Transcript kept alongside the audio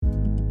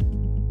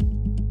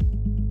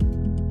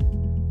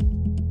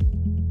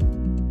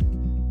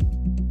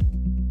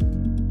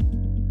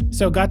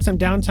So got some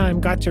downtime,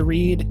 got to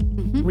read,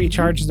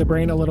 recharge the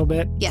brain a little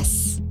bit.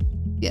 Yes.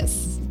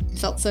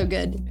 Felt so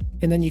good.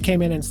 And then you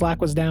came in and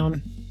Slack was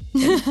down.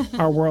 And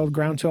our world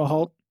ground to a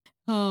halt.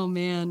 Oh,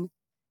 man.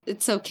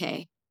 It's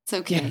okay. It's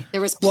okay. Yeah.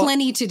 There was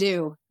plenty to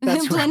do.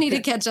 That's plenty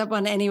right. to catch up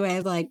on anyway.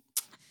 Like,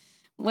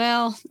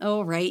 well,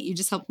 oh, right. You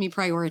just helped me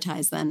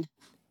prioritize then.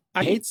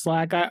 I hate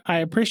Slack. I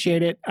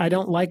appreciate it. I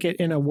don't like it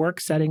in a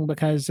work setting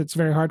because it's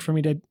very hard for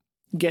me to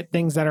get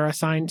things that are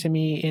assigned to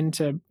me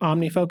into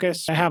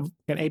OmniFocus. I have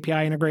an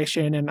API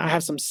integration and I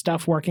have some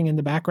stuff working in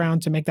the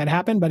background to make that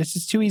happen, but it's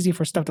just too easy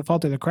for stuff to fall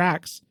through the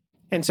cracks.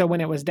 And so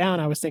when it was down,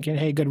 I was thinking,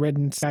 hey, good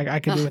riddance.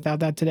 I could do without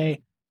that today.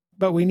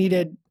 But we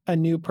needed a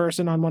new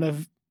person on one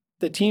of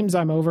the teams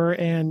I'm over,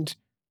 and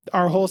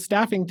our whole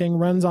staffing thing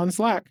runs on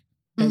Slack.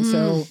 And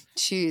so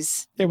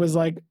it was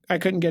like I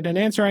couldn't get an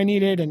answer I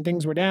needed and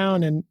things were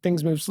down and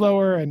things moved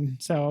slower.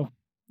 And so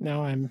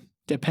now I'm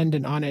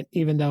dependent on it,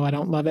 even though I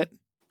don't love it.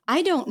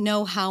 I don't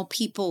know how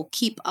people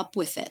keep up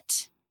with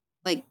it.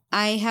 Like,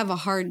 I have a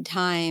hard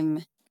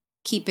time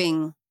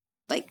keeping,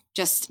 like,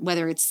 just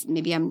whether it's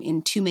maybe I'm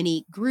in too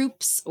many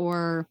groups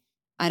or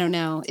I don't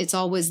know. It's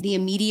always the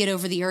immediate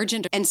over the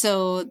urgent. And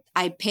so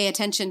I pay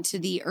attention to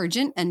the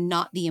urgent and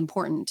not the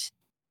important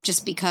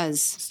just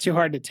because. It's too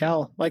hard to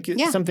tell. Like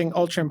something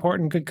ultra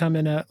important could come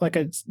in a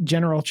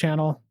general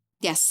channel.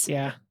 Yes.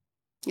 Yeah.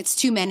 It's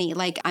too many.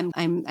 Like I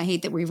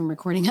hate that we're even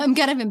recording. I'm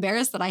kind of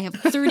embarrassed that I have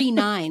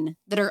 39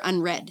 that are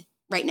unread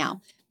right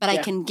now. But I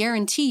can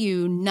guarantee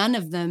you none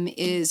of them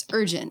is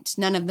urgent.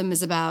 None of them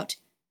is about,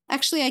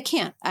 actually, I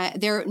can't.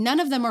 None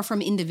of them are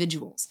from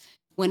individuals.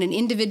 When an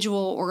individual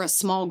or a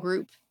small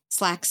group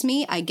Slacks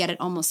me, I get it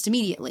almost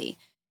immediately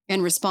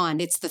and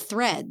respond. It's the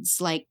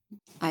threads. Like,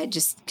 I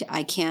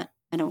can't,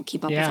 I don't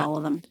keep up with all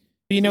of them.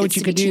 You know what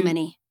you could do? Too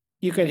many.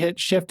 You could hit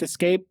Shift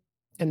Escape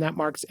and that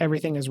marks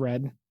everything as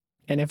read.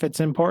 And if it's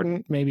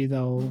important, maybe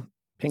they'll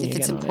ping you again. If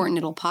it's important,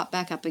 it'll pop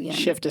back up again.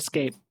 Shift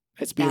Escape.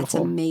 It's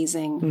beautiful. That's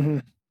amazing. Mm-hmm.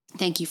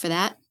 Thank you for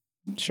that.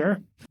 Sure.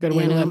 Good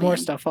way to let more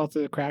stuff fall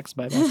through the cracks,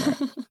 but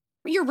that's all right.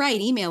 You're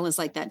right. Email is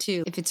like that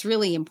too. If it's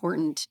really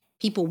important,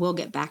 people will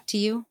get back to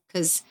you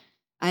because,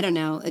 I don't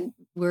know,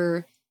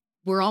 we're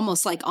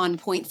almost like on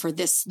point for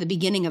this, the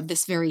beginning of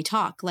this very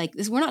talk. Like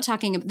this, we're not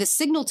talking, the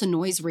signal to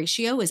noise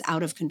ratio is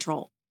out of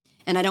control.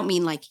 And I don't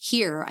mean like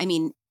here, I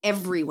mean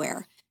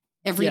everywhere,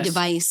 every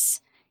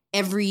device,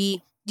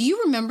 do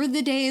you remember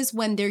the days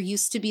when there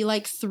used to be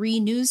like 3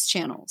 news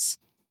channels?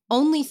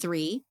 Only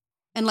 3.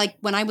 And like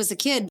when I was a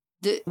kid,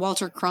 the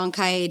Walter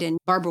Cronkite and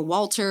Barbara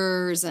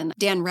Walters and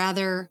Dan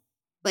Rather,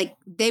 like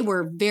they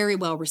were very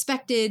well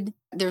respected.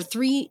 There are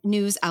 3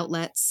 news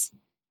outlets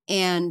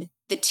and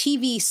the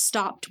TV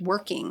stopped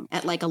working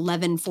at like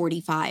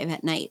 11:45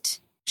 at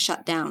night,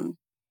 shut down.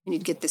 And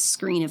you'd get this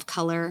screen of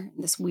color,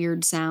 this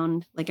weird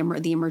sound, like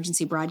the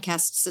emergency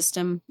broadcast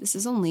system. This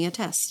is only a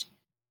test.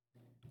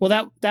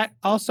 Well, that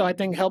also, I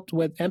think, helped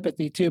with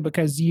empathy, too,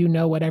 because you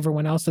know what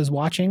everyone else is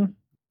watching.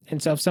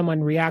 And so if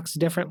someone reacts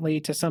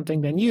differently to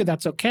something than you,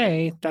 that's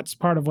okay. That's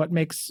part of what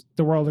makes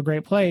the world a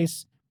great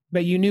place.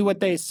 But you knew what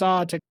they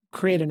saw to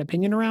create an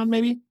opinion around,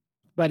 maybe.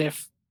 But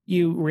if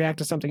you react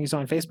to something you saw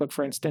on Facebook,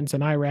 for instance,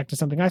 and I react to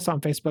something I saw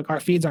on Facebook,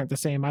 our feeds aren't the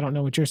same. I don't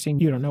know what you're seeing.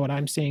 You don't know what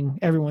I'm seeing.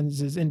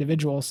 Everyone's is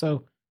individual.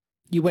 So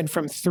you went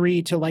from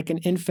 3 to like an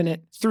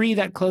infinite 3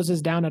 that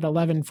closes down at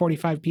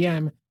 11:45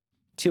 p.m.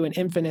 to an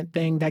infinite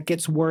thing that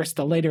gets worse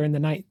the later in the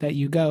night that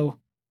you go.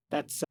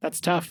 That's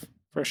tough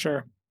for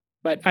sure.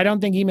 But I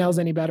don't think email is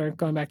any better.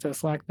 Going back to the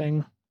Slack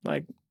thing,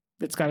 like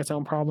it's got its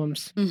own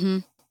problems. Mm-hmm.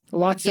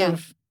 Lots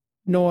of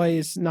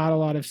noise, not a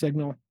lot of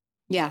signal.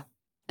 Yeah,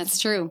 that's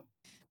true.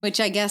 Which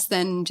I guess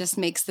then just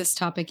makes this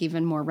topic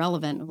even more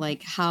relevant.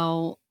 Like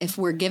how, if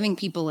we're giving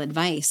people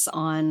advice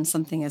on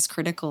something as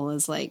critical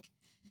as like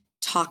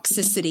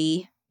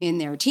toxicity in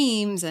their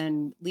teams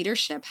and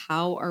leadership,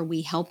 how are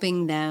we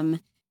helping them?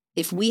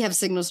 If we have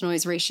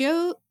signal-to-noise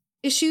ratio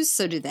issues,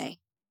 so do they.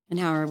 And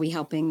how are we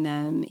helping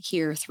them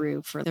hear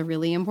through for the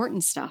really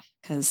important stuff?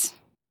 Because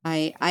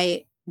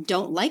I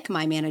don't like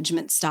my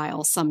management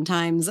style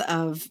sometimes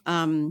of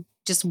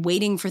just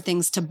waiting for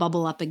things to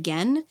bubble up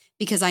again,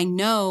 because I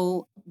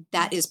know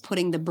that is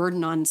putting the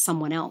burden on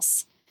someone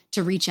else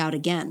to reach out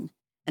again.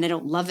 And I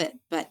don't love it.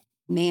 But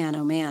man,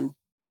 oh man,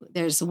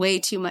 there's way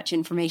too much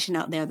information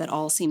out there that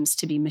all seems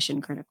to be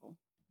mission critical.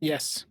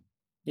 Yes.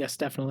 Yes,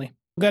 definitely.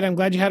 Good. I'm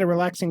glad you had a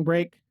relaxing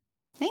break.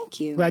 Thank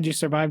you. Glad you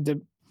survived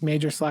the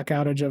major Slack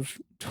outage of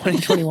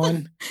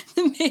 2021.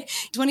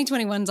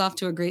 2021's off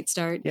to a great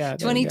start. Yeah.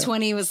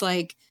 2020 was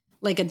like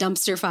a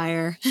dumpster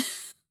fire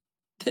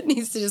that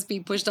needs to just be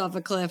pushed off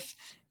a cliff.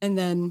 And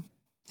then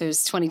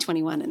there's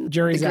 2021 and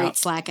Jury's the great out.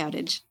 Slack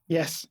outage.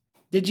 Yes.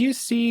 Did you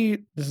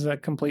see, this is a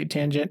complete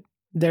tangent,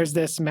 there's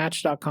this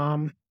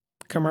Match.com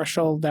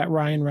commercial that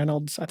Ryan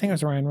Reynolds, I think it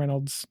was Ryan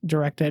Reynolds,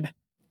 directed,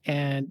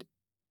 and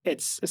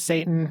it's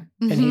Satan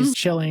and he's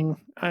chilling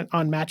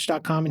on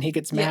Match.com and he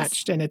gets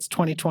matched and it's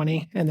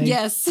 2020 and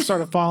they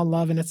sort of fall in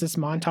love, and it's this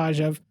montage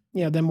of,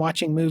 you know, them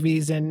watching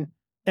movies in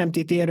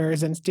empty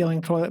theaters and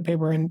stealing toilet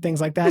paper and things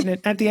like that.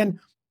 And at the end,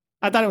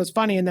 I thought it was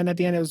funny. And then at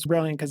the end, it was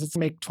brilliant because it's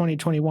make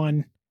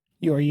 2021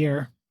 your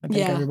year. I think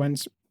Yeah.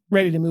 everyone's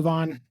ready to move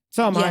on.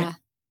 So am I.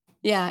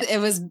 Yeah, it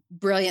was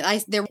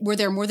brilliant. Were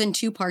there more than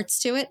 2 parts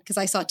to it? Because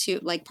I saw 2,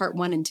 like part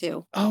 1 and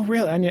 2. Oh,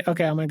 really?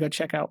 Okay, I'm going to go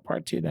check out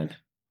part 2 then.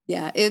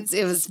 Yeah,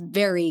 it was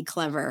very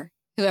clever.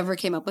 Whoever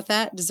came up with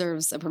that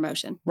deserves a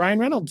promotion. Ryan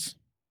Reynolds,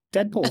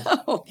 Deadpool.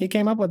 Oh, He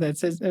came up with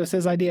it. It was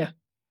his idea.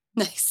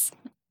 nice.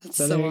 That's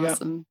So so there you go.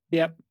 awesome.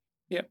 Yep.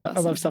 I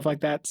Awesome. love stuff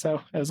like that.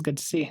 So it was good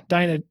to see.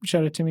 Dinah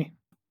showed it to me.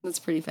 That's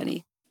pretty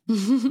funny.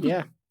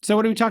 Yeah. So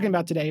what are we talking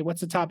about today?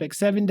 What's the topic?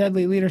 7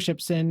 deadly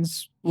leadership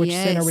sins. Which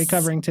sin are we Yes.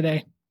 covering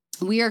today?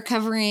 We are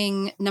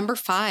covering number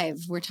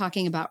 5. We're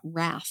talking about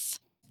wrath.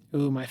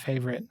 Ooh, my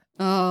favorite.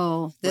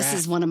 Oh, this Wrath.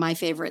 is one of my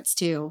favorites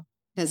too,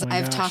 because Oh my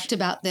I've gosh. talked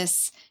about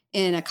this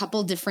in a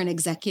couple different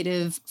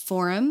executive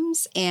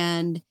forums,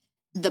 and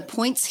the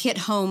points hit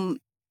home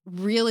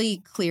really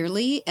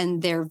clearly,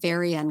 and they're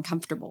very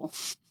uncomfortable.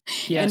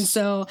 Yes. And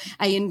so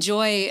I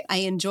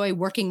enjoy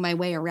working my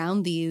way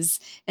around these,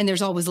 and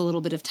there's always a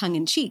little bit of tongue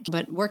in cheek,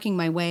 but working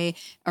my way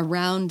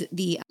around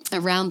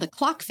the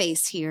clock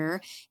face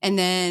here,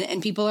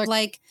 and people are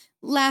like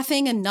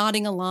laughing and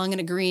nodding along and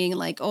agreeing,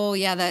 like, oh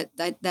yeah,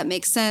 that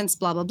makes sense,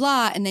 blah blah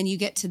blah, and then you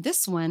get to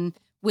this one,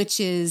 which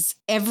is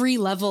every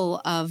level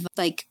of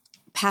like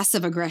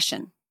passive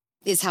aggression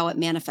is how it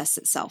manifests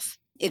itself.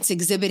 It's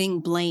exhibiting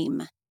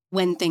blame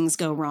when things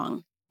go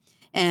wrong,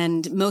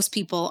 and most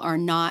people are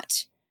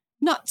not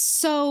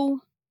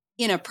so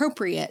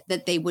inappropriate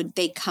that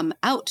they come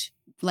out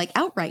like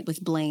outright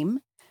with blame,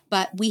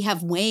 but we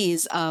have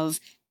ways of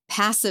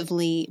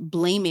passively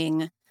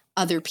blaming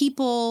other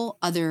people,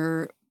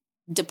 other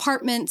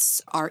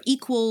departments, our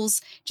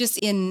equals, just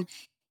in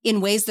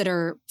ways that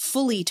are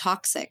fully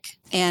toxic.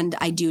 And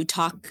I do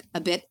talk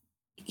a bit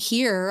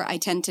here. I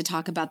tend to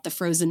talk about the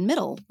frozen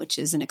middle, which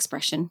is an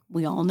expression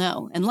we all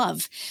know and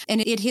love, and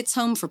it hits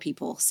home for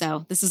people.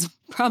 So this is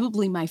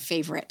probably my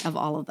favorite of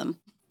all of them.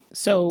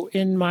 So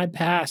in my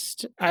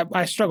past,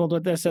 I struggled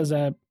with this as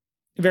a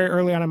very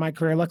early on in my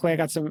career. Luckily, I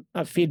got some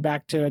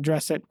feedback to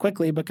address it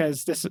quickly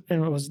because it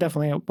was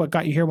definitely what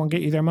got you here won't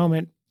get you there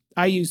moment.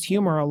 I used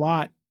humor a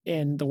lot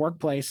in the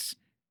workplace.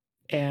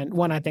 And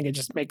one, I think it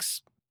just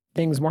makes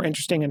things more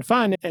interesting and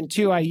fun. And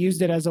 2, I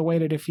used it as a way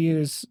to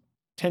diffuse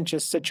tense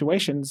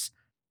situations.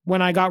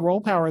 When I got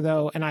role power,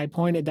 though, and I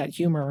pointed that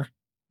humor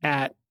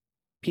at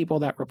people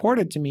that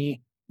reported to me,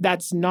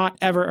 that's not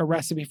ever a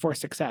recipe for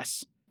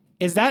success.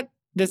 Does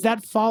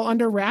that fall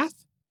under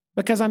wrath?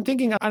 Because I'm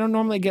thinking I don't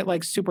normally get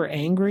like super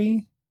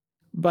angry,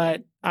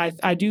 but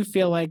I do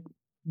feel like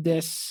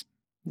this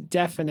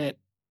definite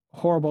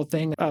horrible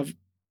thing of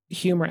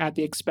humor at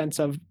the expense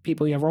of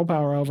people you have role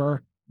power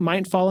over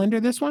might fall under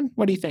this one.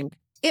 What do you think?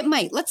 It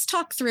might. Let's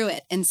talk through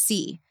it and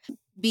see,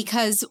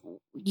 because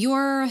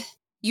you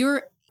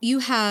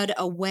had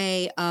a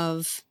way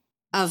of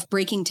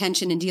breaking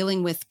tension and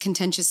dealing with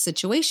contentious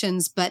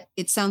situations, but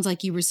it sounds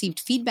like you received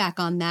feedback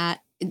on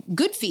that,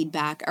 good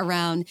feedback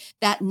around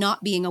that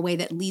not being a way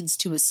that leads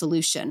to a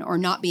solution, or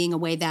not being a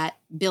way that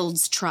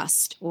builds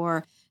trust,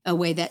 or a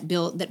way that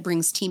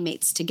brings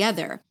teammates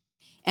together.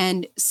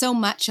 And so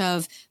much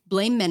of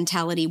blame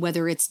mentality,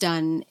 whether it's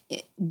done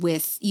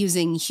with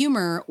using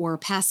humor or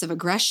passive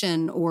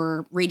aggression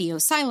or radio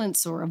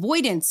silence or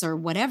avoidance or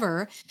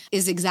whatever,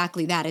 is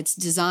exactly that. It's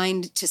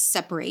designed to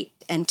separate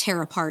and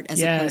tear apart as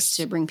opposed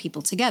to bring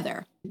people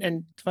together.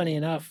 And funny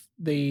enough,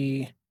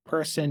 the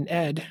person,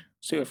 Ed,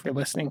 so if you're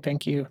listening,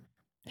 thank you,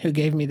 who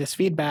gave me this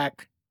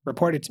feedback,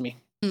 reported to me.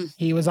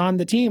 He was on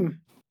the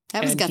team.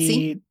 That was and gutsy.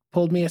 He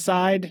pulled me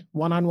aside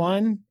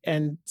one-on-one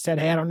and said,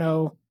 hey, I don't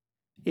know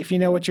if you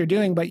know what you're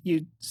doing, but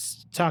you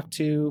talked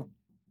to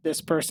this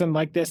person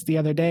like this the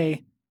other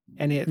day,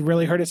 and it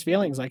really hurt his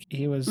feelings. Like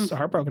he was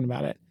heartbroken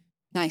about it.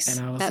 Nice.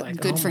 And I was like,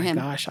 good oh for my him.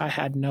 gosh, I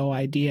had no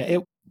idea.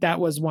 That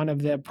was one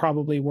of the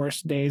probably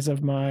worst days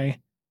of my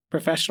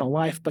professional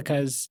life,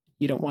 because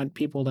you don't want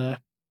people to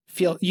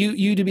feel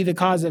you to be the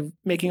cause of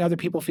making other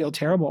people feel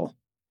terrible.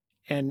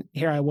 And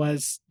here I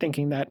was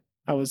thinking that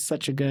I was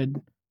such a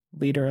good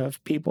leader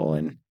of people,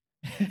 and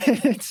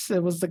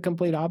it was the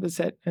complete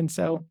opposite. And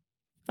so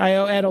I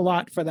owe Ed a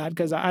lot for that,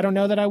 because I don't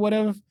know that I would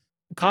have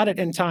caught it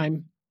in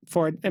time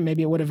for it, and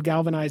maybe it would have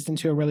galvanized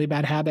into a really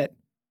bad habit.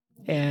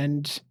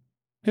 And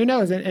who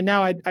knows? And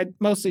now I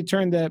mostly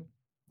turn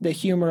the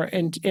humor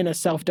in a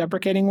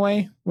self-deprecating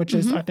way, which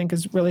is I think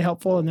is really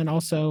helpful. And then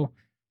also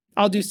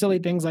I'll do silly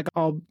things like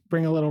I'll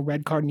bring a little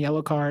red card and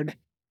yellow card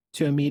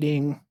to a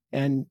meeting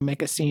and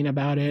make a scene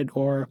about it,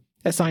 or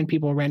assign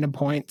people random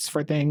points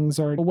for things,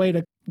 or a way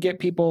to get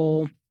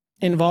people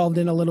involved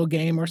in a little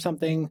game or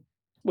something,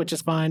 which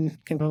is fun.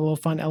 Can put a little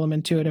fun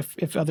element to it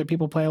if other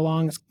people play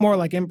along. It's more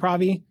like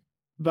improv-y,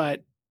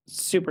 but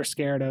super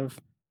scared of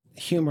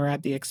humor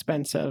at the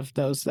expense of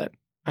those that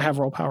I have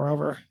role power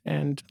over.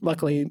 And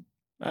luckily,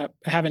 I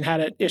haven't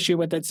had an issue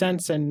with it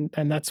since. And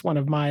that's one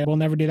of my we'll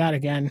never do that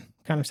again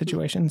kind of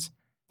situations.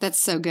 That's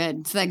so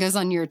good. So that goes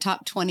on your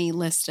top 20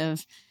 list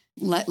of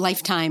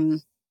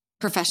lifetime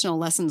professional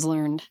lessons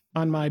learned.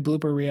 On my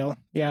blooper reel.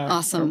 Yeah.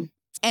 Awesome.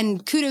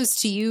 And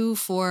kudos to you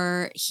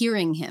for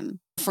hearing him,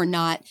 for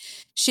not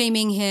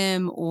shaming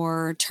him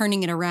or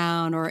turning it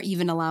around or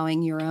even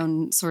allowing your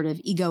own sort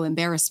of ego,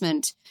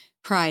 embarrassment,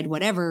 pride,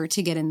 whatever,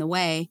 to get in the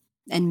way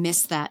and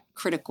miss that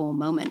critical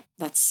moment.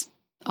 That's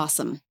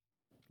awesome.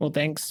 Well,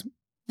 thanks.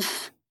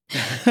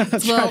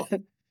 Well,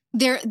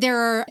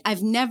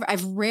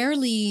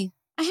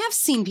 I have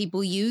seen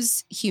people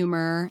use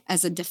humor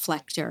as a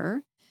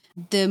deflector.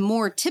 The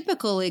more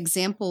typical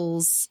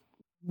examples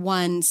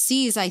one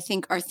sees, I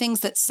think, are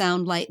things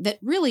that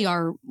really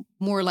are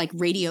more like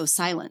radio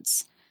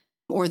silence,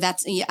 or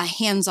that's a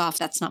hands-off,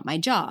 that's not my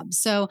job.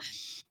 So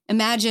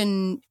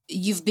imagine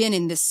you've been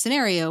in this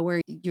scenario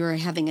where you're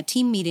having a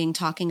team meeting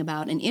talking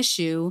about an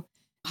issue.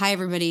 Hi,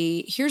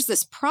 everybody, here's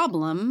this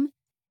problem.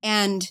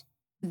 And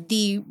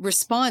the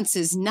response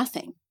is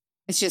nothing.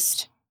 It's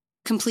just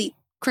complete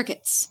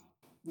crickets.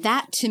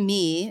 That, to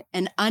me,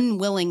 an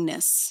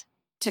unwillingness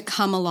to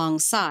come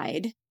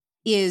alongside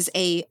is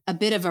a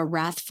bit of a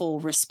wrathful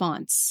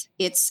response.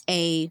 It's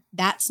a,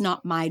 that's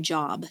not my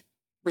job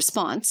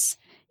response.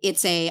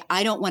 It's a,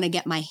 I don't want to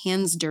get my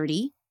hands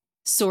dirty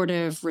sort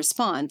of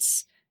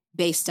response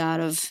based out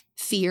of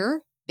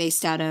fear,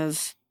 based out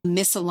of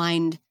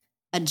misaligned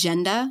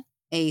agenda,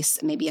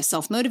 maybe a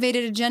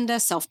self-motivated agenda,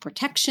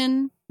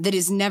 self-protection that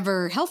is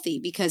never healthy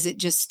because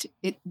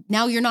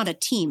now you're not a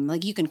team.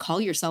 Like, you can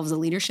call yourselves a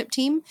leadership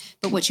team,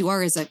 but what you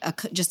are is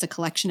just a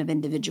collection of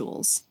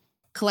individuals.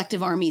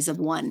 Collective armies of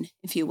one,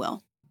 if you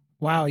will.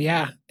 Wow,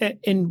 yeah.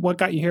 And What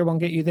Got You Here Won't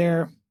Get You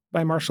There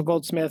by Marshall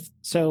Goldsmith.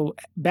 So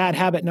bad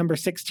habit number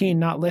 16,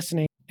 not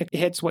listening. It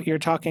hits what you're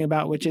talking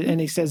about, and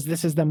he says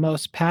this is the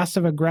most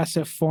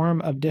passive-aggressive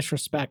form of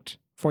disrespect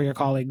for your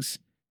colleagues.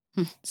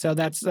 So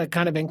that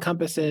kind of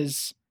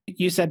encompasses,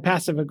 you said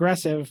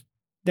passive-aggressive.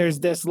 There's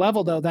this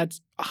level, though,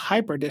 that's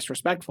hyper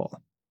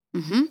disrespectful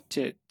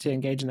to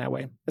engage in that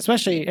way,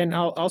 especially, and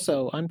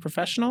also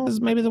unprofessional is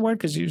maybe the word,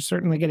 because you're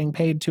certainly getting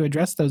paid to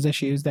address those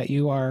issues that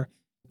you are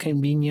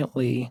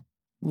conveniently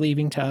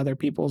leaving to other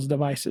people's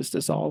devices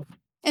to solve.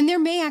 And there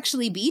may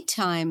actually be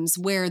times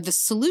where the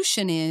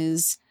solution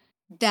is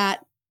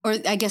that, or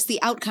I guess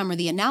the outcome or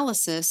the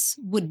analysis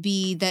would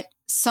be that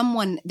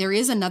there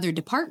is another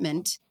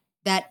department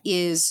that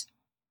is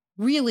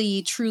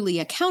really, truly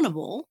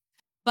accountable,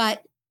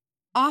 but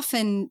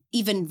often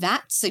even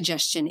that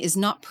suggestion is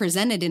not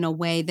presented in a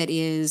way that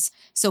is,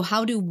 so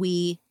how do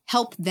we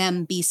help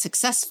them be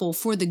successful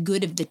for the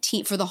good of the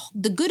team, for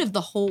the good of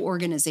the whole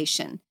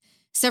organization?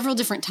 Several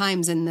different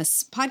times in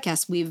this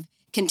podcast, we've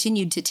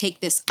continued to take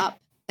this up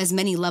as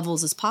many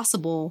levels as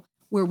possible,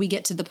 where we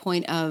get to the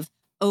point of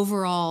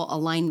overall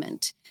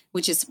alignment,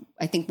 which is,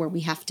 I think, where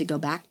we have to go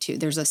back to.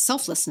 There's a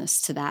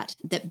selflessness to that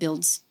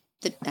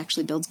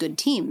actually builds good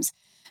teams.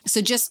 So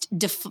just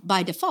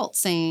by default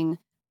saying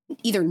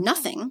either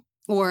nothing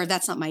or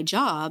that's not my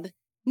job,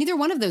 neither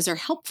one of those are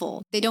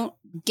helpful. They don't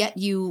get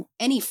you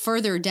any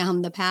further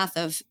down the path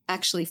of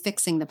actually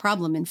fixing the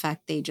problem. In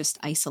fact, they just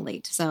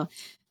isolate. So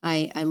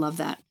I love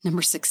that.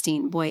 Number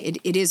 16, boy,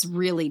 it is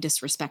really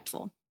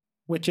disrespectful.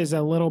 Which is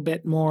a little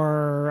bit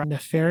more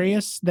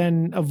nefarious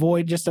than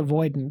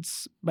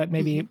avoidance. But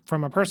maybe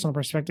from a personal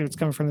perspective, it's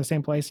coming from the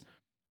same place.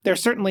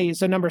 There's certainly,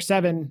 so number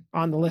 7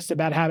 on the list of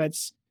bad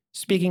habits,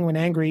 speaking when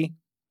angry,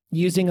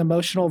 using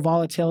emotional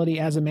volatility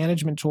as a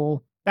management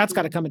tool. That's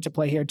got to come into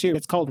play here too.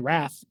 It's called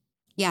wrath.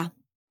 Yeah.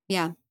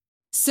 Yeah.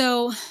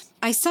 So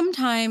I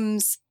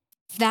sometimes,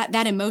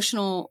 that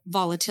emotional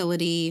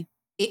volatility,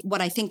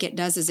 what I think it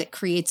does is it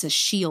creates a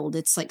shield.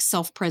 It's like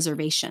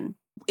self-preservation.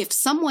 If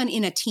someone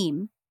in a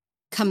team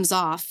comes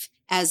off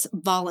as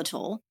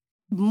volatile,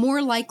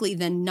 more likely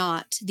than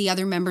not, the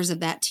other members of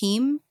that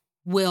team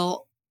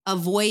will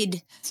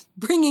avoid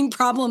bringing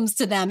problems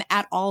to them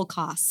at all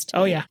cost.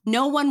 Oh, yeah.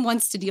 No one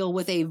wants to deal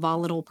with a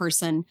volatile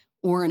person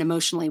or an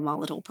emotionally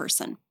volatile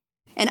person.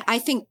 And I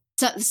think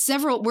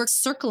we're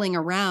circling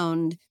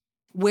around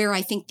where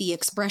I think the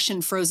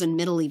expression frozen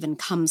middle even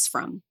comes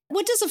from.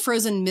 What does a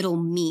frozen middle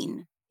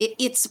mean?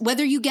 It's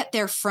whether you get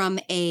there from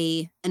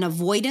an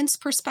avoidance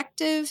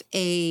perspective,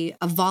 an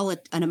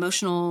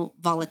emotional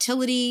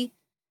volatility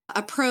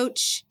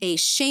approach, a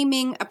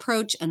shaming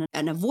approach,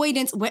 an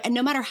avoidance,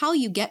 no matter how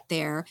you get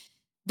there,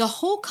 the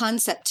whole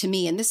concept to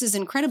me, and this is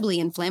incredibly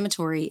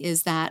inflammatory,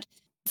 is that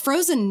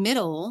frozen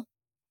middle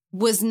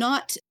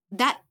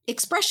that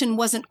expression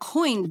wasn't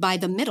coined by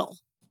the middle.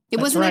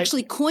 It wasn't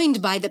actually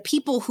coined by the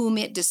people whom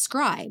it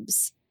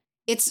describes.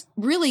 It's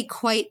really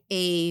quite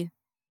an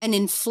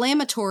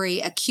inflammatory,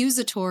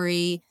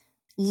 accusatory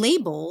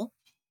label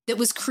that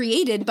was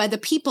created by the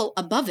people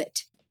above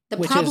it. The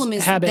problem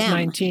is habit them.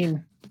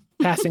 19,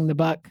 passing the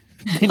buck.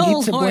 They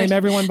need to blame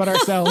everyone but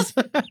ourselves.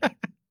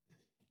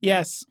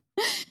 Yes.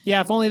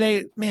 Yeah, if only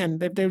they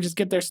would just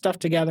get their stuff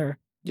together.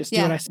 Just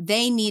do what I said.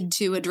 They need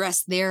to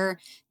address their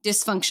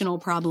dysfunctional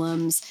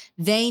problems.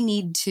 They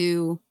need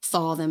to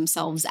thaw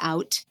themselves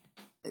out.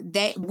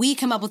 We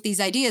come up with these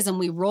ideas and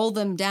we roll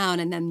them down,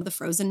 and then the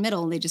frozen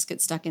middle, and they just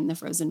get stuck in the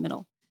frozen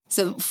middle.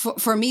 So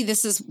for me,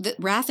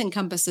 wrath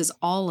encompasses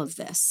all of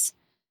this,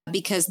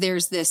 because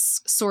there's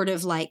this sort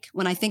of, like,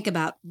 when I think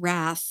about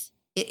wrath,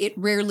 it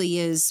rarely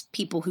is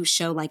people who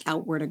show like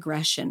outward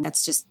aggression.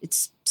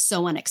 It's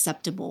so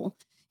unacceptable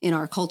in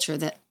our culture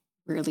that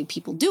rarely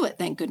people do it,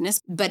 thank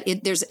goodness. But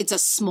it's a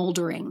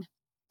smoldering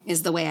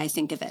is the way I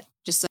think of it.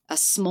 Just a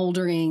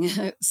smoldering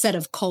set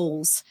of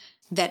coals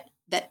that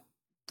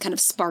kind of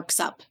sparks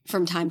up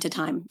from time to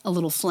time, a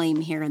little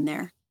flame here and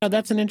there. Oh,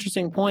 that's an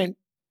interesting point.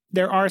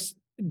 There are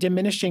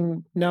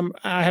diminishing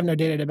I have no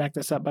data to back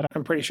this up, but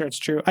I'm pretty sure it's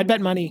true. I'd bet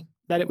money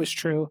that it was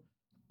true.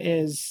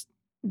 Is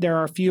there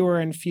are fewer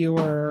and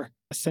fewer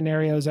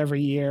scenarios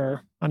every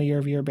year on a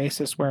year-over-year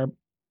basis where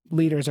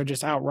leaders are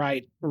just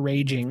outright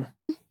raging.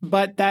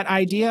 But that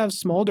idea of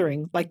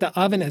smoldering, like the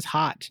oven is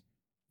hot,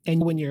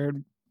 and when you're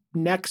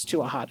next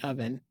to a hot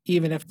oven,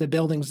 even if the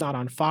building's not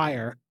on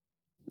fire,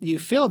 you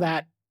feel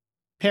that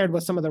paired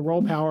with some of the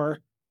role power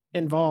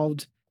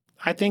involved.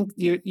 I think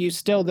you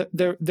still,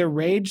 the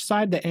rage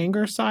side, the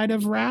anger side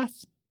of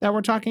wrath that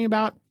we're talking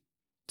about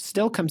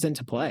still comes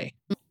into play.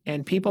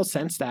 And people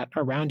sense that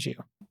around you.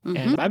 Mm-hmm.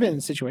 And I've been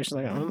in situations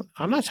like,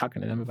 I'm not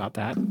talking to them about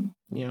that.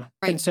 You know.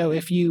 Right. And so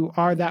if you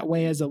are that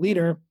way as a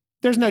leader,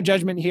 there's no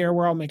judgment here.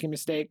 We're all making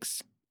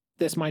mistakes.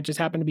 This might just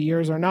happen to be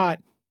yours or not.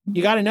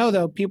 You got to know,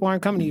 though, people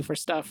aren't coming to you for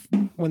stuff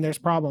when there's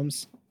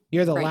problems.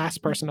 You're the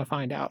last person to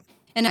find out.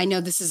 And I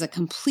know this is a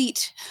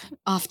complete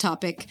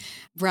off-topic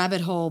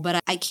rabbit hole, but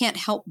I can't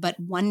help but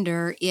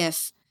wonder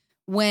if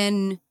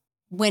when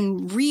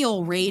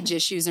real rage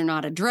issues are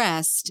not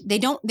addressed, they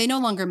no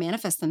longer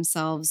manifest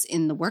themselves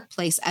in the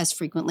workplace as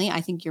frequently.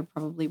 I think you're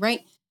probably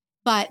right.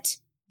 But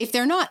if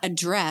they're not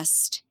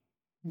addressed,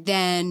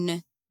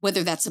 then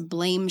whether that's a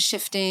blame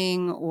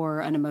shifting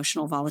or an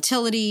emotional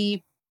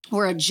volatility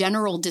or a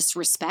general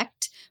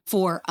disrespect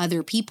for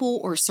other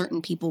people or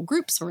certain people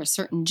groups or a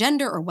certain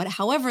gender or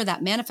however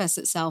that manifests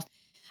itself,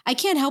 I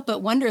can't help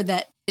but wonder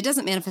that it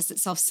doesn't manifest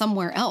itself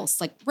somewhere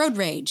else, like road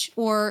rage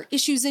or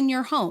issues in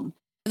your home.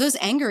 Those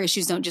anger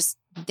issues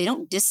they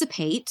don't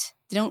dissipate.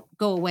 They don't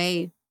go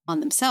away on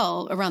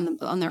themselves,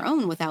 on their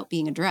own without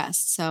being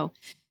addressed. So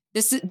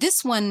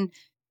this one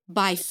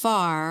by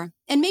far,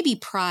 and maybe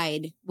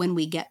pride when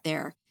we get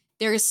there,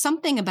 there is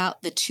something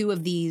about the two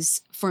of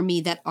these for me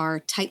that are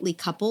tightly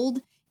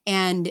coupled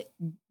and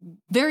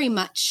very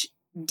much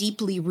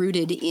deeply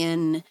rooted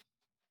in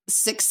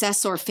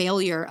success or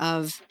failure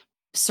of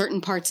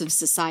certain parts of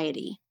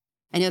society.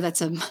 I know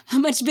that's a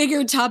much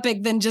bigger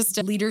topic than just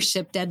a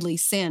leadership deadly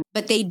sin,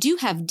 but they do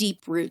have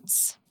deep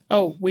roots.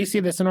 Oh, we see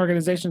this in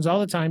organizations all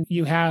the time.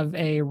 You have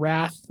a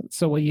wrath,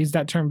 so we'll use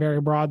that term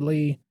very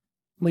broadly,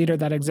 leader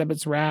that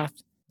exhibits wrath.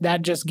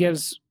 That just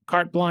gives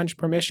carte blanche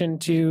permission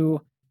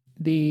to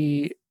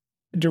the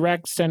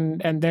directs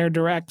and their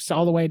directs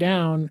all the way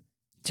down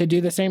to do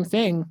the same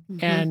thing.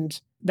 Mm-hmm.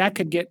 And that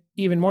could get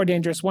even more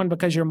dangerous. One,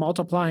 because you're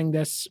multiplying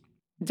this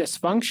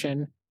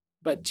dysfunction,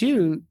 but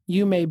two,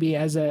 you may be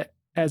as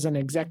an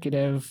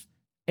executive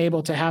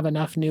able to have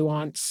enough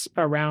nuance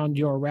around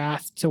your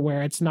wrath to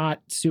where it's not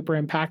super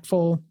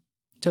impactful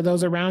to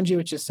those around you.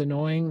 It's just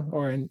annoying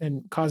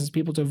and causes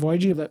people to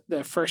avoid you.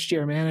 The first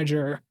year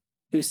manager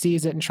who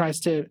sees it and tries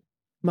to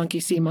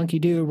monkey see, monkey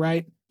do,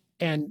 right?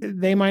 And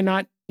they might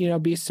not,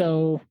 be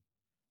so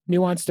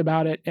nuanced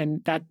about it,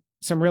 and that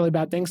some really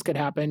bad things could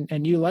happen,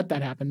 and you let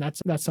that happen.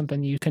 That's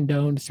something you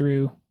condone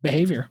through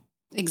behavior.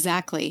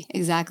 Exactly.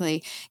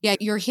 Yeah,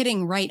 you're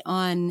hitting right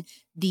on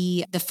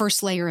the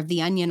first layer of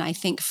the onion, I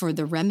think, for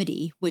the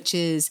remedy, which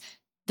is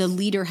the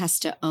leader has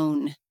to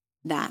own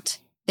that.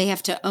 They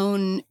have to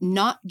own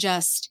not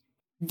just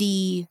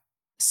the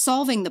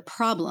solving the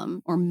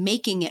problem or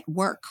making it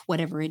work,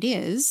 whatever it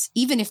is,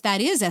 even if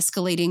that is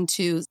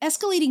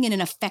escalating in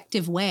an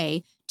effective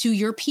way to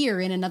your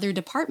peer in another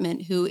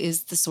department who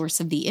is the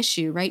source of the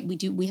issue, right?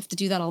 We have to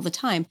do that all the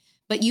time.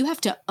 But you have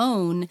to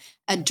own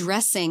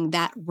addressing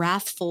that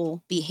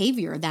wrathful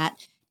behavior,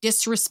 that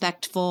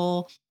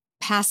disrespectful,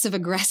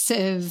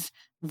 passive-aggressive,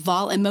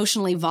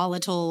 emotionally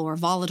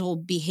volatile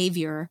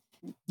behavior.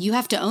 You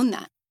have to own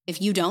that. If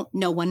you don't,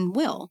 no one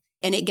will.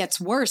 And it gets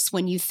worse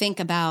when you think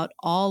about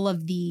all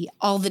the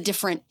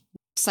different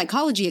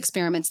psychology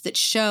experiments that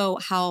show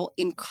how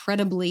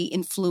incredibly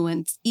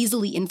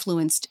easily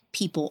influenced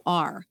people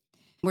are.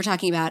 We're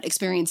talking about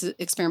experiments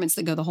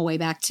that go the whole way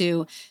back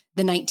to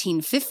the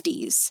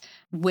 1950s,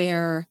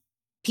 where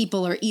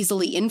people are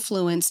easily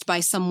influenced by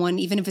someone,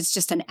 even if it's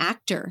just an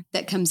actor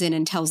that comes in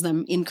and tells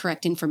them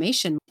incorrect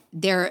information.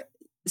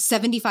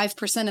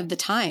 75% of the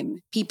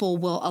time, people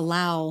will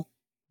allow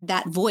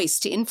that voice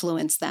to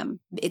influence them.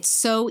 It's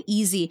so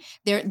easy.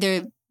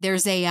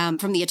 There's a,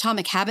 from the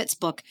Atomic Habits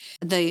book,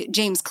 the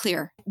James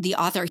Clear, the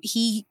author,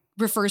 he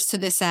refers to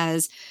this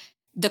as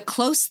the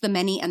close, the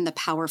many, and the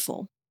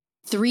powerful.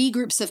 3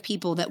 groups of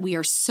people that we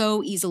are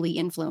so easily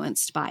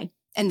influenced by.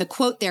 And the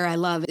quote there I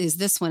love is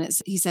this one.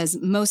 He says,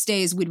 most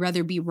days we'd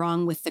rather be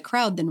wrong with the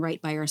crowd than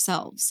right by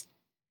ourselves.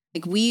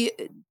 Like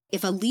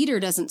if a leader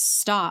doesn't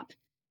stop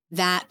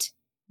that,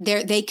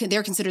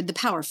 they're considered the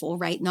powerful,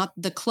 right? Not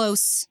the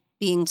close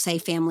being, say,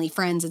 family,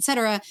 friends,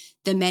 etc.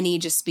 The many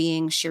just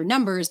being sheer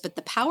numbers, but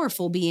the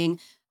powerful being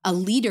a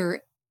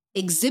leader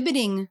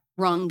exhibiting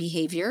wrong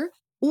behavior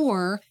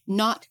or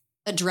not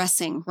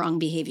addressing wrong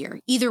behavior,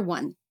 either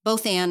one,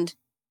 both and,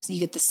 so you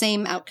get the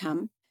same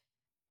outcome,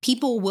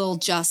 people will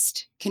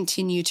just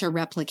continue to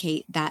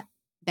replicate that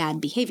bad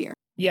behavior.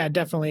 Yeah,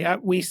 definitely.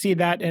 We see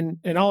that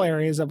in all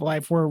areas of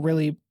life.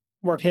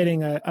 We're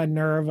hitting a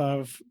nerve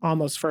of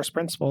almost first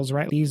principles,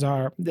 right?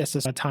 This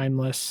is a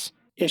timeless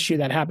issue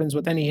that happens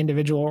with any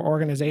individual or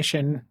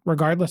organization,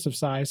 regardless of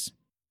size.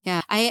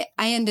 Yeah, I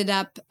ended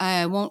up,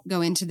 I won't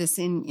go into this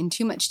in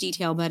too much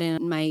detail, but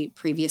in my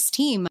previous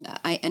team,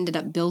 I ended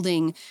up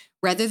building,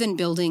 rather than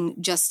building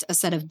just a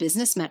set of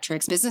business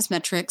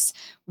metrics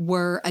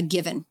were a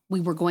given. We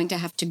were going to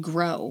have to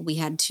grow. We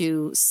had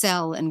to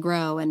sell and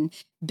grow and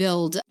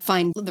build,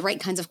 find the right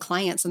kinds of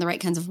clients and the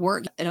right kinds of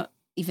work. I don't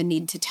even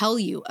need to tell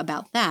you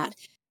about that.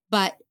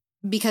 But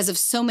because of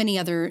so many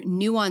other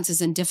nuances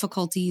and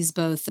difficulties,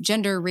 both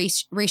gender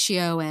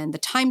ratio and the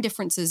time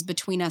differences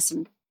between us,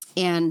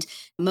 and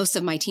most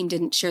of my team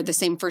didn't share the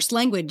same first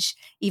language,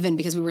 even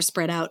because we were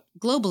spread out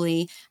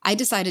globally, I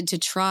decided to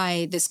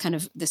try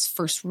this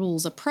first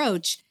rules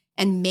approach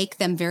and make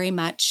them very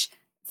much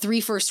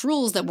 3 first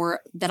rules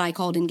that I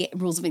called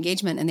rules of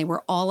engagement. And they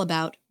were all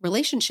about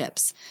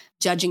relationships,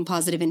 judging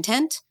positive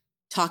intent,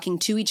 talking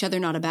to each other,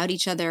 not about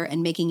each other,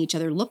 and making each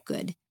other look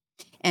good.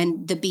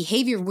 And the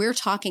behavior we're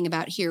talking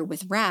about here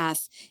with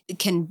wrath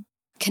can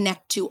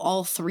connect to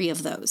all 3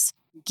 of those.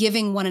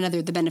 Giving one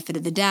another the benefit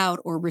of the doubt,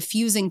 or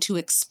refusing to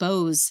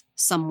expose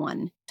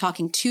someone,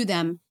 talking to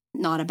them,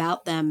 not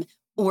about them,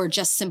 or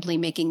just simply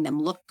making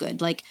them look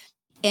good. Like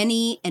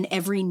any and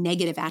every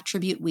negative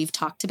attribute we've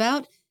talked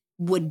about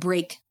would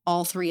break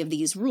all 3 of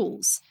these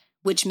rules,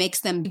 which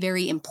makes them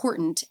very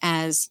important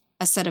as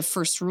a set of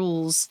first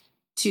rules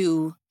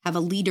to have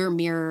a leader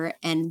mirror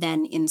and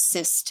then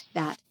insist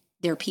that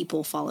their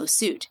people follow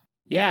suit.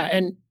 Yeah.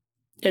 And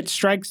it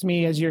strikes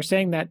me as you're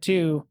saying that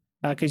too,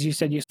 because you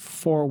said you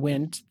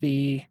forewent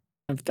if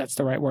that's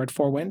the right word,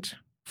 foregone.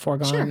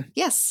 Sure.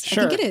 Yes,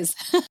 sure. I think it is.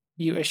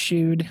 You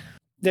eschewed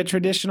the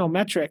traditional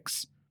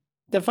metrics.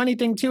 The funny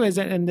thing too is,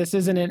 and this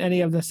isn't in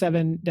any of the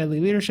 7 deadly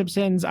leadership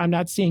sins, I'm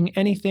not seeing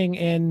anything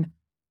in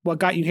what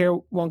got you here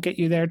won't get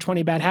you there,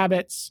 20 bad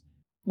habits.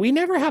 We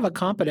never have a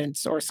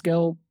competence or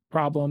skill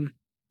problem.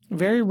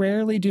 Very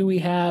rarely do we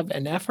have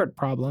an effort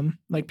problem,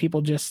 like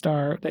people just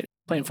are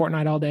playing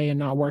Fortnite all day and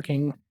not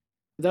working.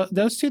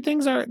 Those 2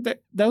 things are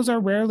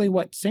rarely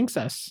what sinks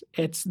us.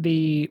 It's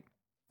the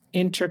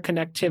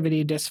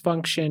interconnectivity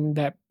dysfunction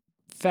that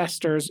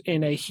festers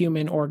in a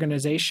human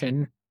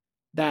organization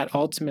that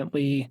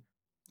ultimately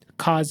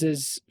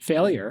causes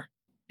failure.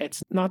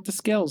 It's not the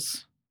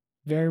skills,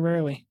 very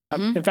rarely.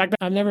 Mm-hmm. In fact,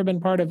 I've never been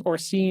part of or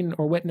seen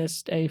or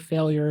witnessed a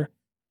failure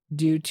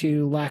due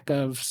to lack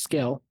of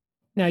skill.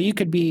 Now, you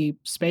could be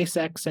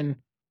SpaceX and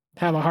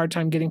have a hard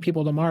time getting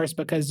people to Mars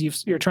because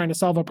you're trying to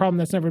solve a problem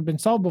that's never been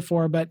solved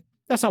before, but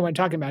that's not what I'm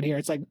talking about here.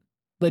 It's like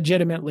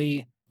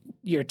legitimately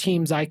your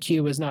team's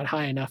IQ is not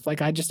high enough.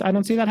 Like I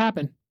don't see that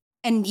happen.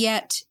 And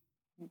yet,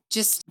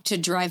 just to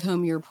drive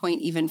home your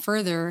point even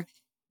further,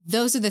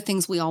 those are the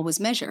things we always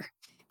measure.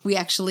 We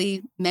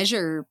actually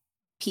measure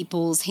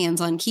people's hands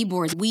on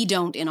keyboards. We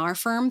don't in our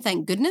firm,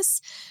 thank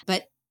goodness,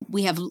 but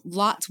we have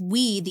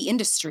the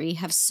industry,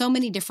 have so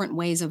many different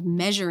ways of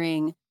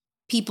measuring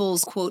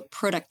people's, quote,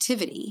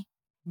 productivity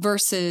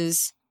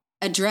versus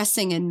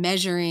addressing and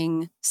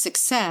measuring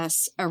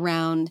success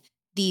around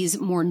these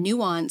more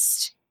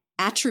nuanced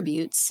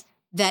attributes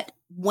that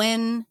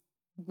when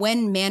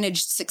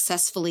managed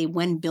successfully,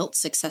 when built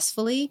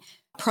successfully,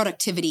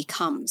 productivity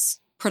comes.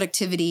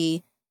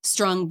 Productivity,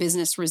 strong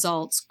business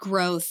results,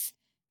 growth,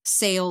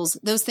 sales,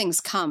 those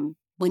things come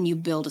when you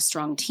build a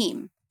strong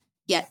team.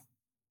 Yet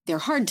they're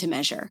hard to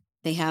measure.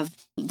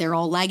 They're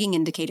all lagging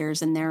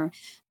indicators and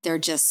they're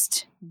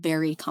just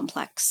very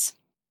complex.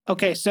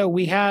 Okay, so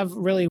we have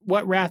really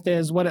what wrath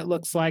is, what it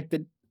looks like,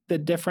 the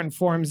different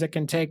forms it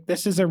can take.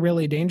 This is a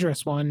really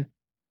dangerous one.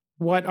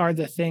 What are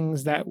the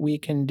things that we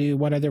can do?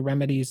 What are the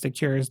remedies, the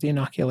cures, the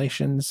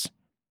inoculations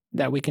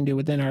that we can do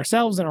within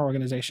ourselves and our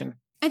organization?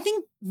 I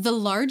think the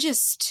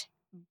largest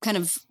kind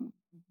of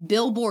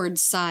billboard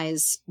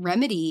size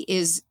remedy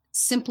is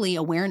simply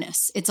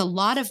awareness. It's a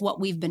lot of what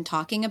we've been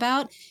talking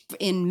about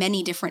in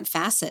many different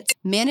facets.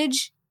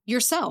 Manage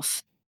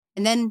yourself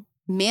and then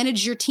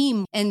manage your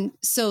team. And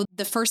so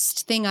the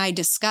first thing I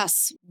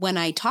discuss when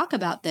I talk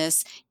about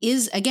this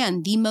is,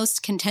 again, the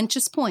most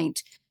contentious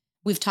point.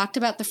 We've talked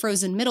about the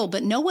frozen middle,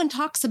 but no one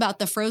talks about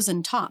the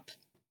frozen top.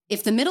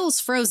 If the middle is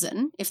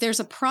frozen, if there's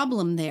a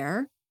problem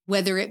there,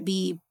 whether it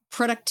be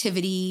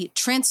productivity,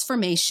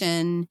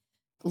 transformation,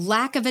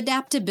 lack of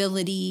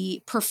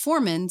adaptability,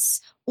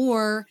 performance,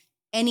 or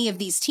any of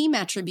these team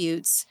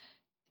attributes,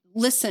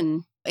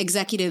 listen,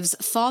 executives,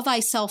 thaw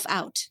thyself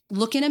out.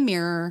 Look in a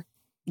mirror,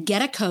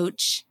 get a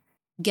coach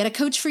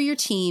for your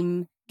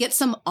team, get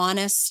some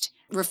honest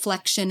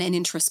reflection and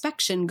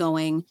introspection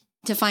going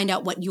to find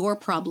out what your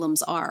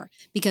problems are.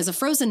 Because a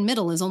frozen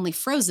middle is only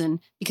frozen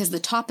because the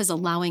top is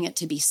allowing it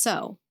to be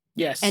so.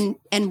 Yes. And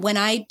when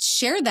I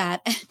share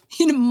that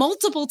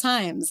multiple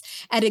times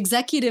at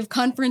executive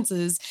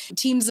conferences,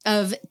 teams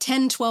of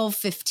 10, 12,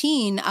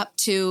 15 up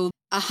to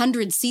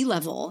 100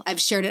 C-level, I've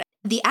shared it.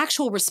 The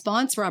actual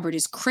response, Robert,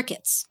 is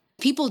crickets.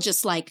 People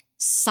just like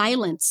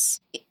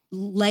silence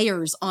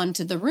layers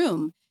onto the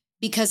room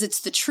because it's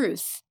the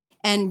truth.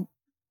 And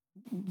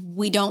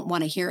we don't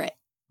want to hear it.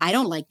 I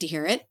don't like to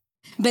hear it,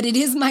 but it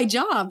is my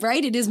job,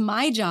 right? It is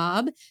my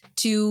job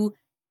to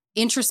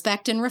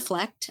introspect and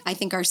reflect. I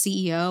think our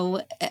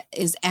CEO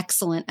is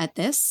excellent at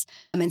this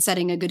and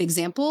setting a good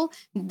example.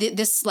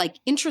 This like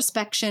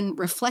introspection,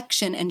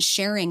 reflection, and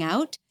sharing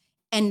out,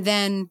 and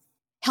then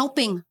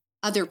helping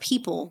other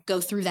people go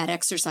through that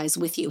exercise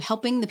with you,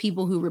 helping the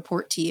people who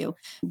report to you,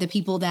 the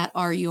people that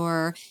are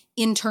your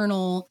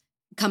internal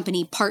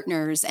company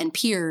partners and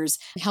peers,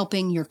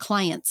 helping your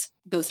clients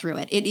go through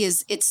it.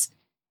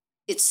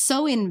 It's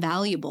so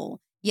invaluable,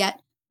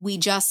 yet we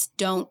just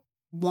don't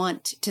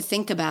want to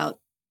think about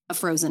a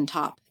frozen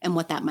top and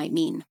what that might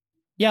mean.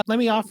 Yeah, let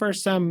me offer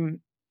some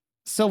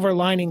silver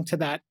lining to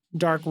that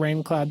dark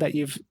rain cloud that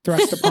you've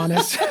thrust upon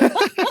us.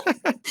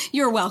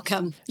 You're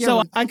welcome.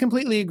 I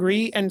completely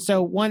agree. And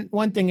so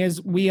one thing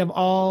is we have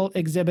all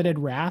exhibited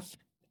wrath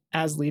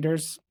as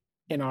leaders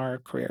in our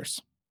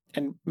careers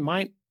and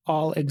might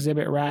all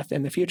exhibit wrath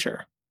in the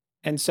future.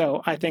 And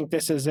so I think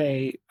this is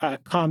a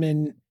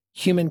common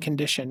human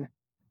condition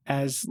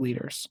as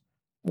leaders.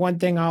 One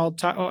thing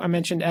I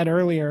mentioned Ed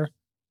earlier,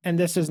 and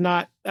this is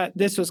not,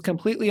 this was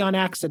completely on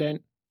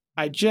accident.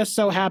 I just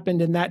so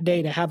happened in that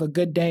day to have a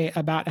good day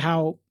about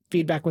how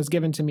feedback was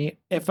given to me.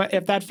 If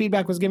that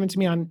feedback was given to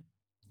me on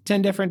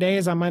 10 different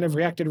days, I might have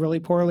reacted really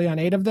poorly on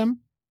 8 of them.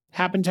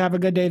 Happened to have a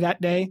good day that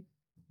day.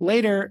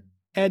 Later,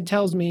 Ed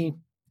tells me,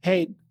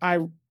 hey,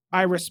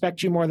 I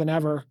respect you more than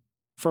ever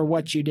for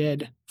what you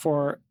did,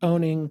 for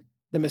owning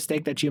the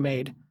mistake that you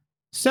made.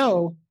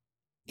 So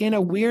in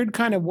a weird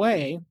kind of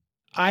way,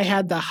 I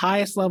had the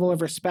highest level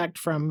of respect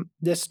from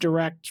this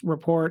direct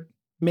report,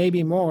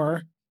 maybe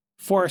more,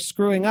 for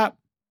screwing up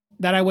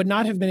that I would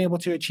not have been able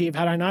to achieve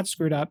had I not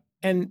screwed up.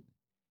 And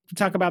to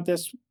talk about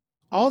this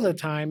all the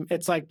time,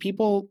 it's like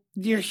people,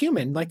 you're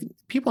human. Like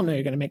people know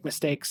you're going to make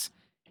mistakes.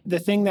 The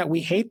thing that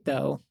we hate,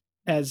 though,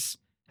 as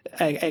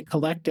a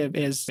collective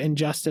is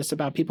injustice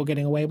about people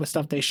getting away with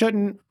stuff they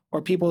shouldn't,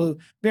 or people who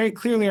very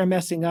clearly are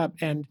messing up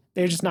and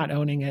they're just not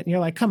owning it. And you're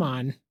like, come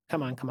on.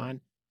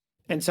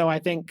 And so I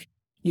think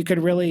you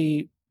could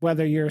really,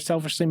 whether you're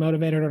selfishly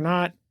motivated or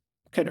not,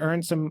 could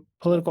earn some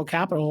political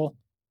capital,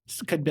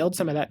 could build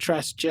some of that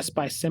trust just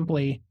by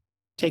simply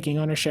taking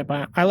ownership.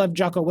 I love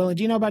Jocko Willink.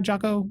 Do you know about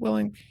Jocko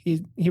Willink?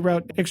 He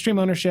wrote Extreme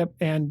Ownership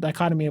and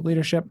Dichotomy of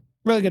Leadership.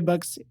 Really good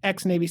books,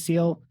 ex-Navy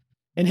SEAL.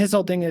 And his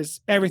whole thing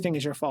is everything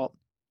is your fault.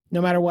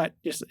 No matter what,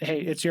 just,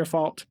 hey, it's your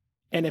fault.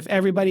 And if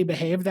everybody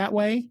behaved that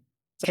way,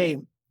 hey,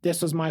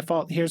 this was my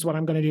fault. Here's what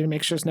I'm going to do to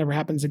make sure this never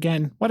happens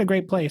again. What a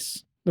great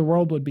place the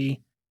world would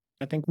be.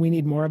 I think we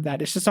need more of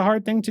that. It's just a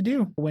hard thing to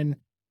do when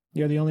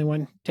you're the only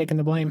one taking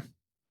the blame.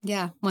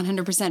 Yeah,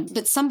 100%.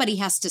 But somebody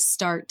has to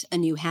start a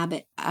new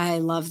habit. I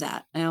love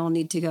that. I'll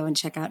need to go and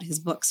check out his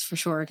books for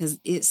sure, because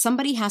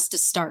somebody has to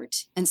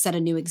start and set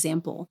a new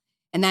example.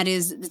 And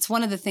it's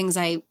one of the things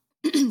I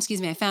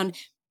found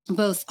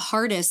both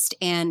hardest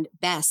and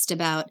best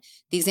about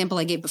the example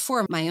I gave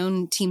before, my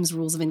own team's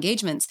rules of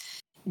engagements.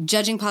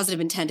 Judging positive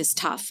intent is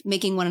tough.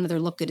 Making one another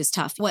look good is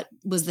tough. What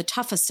was the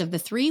toughest of the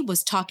three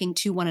was talking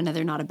to one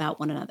another, not about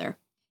one another.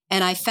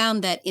 And I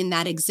found that in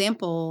that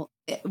example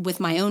with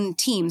my own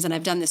teams, and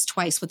I've done this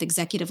twice with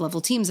executive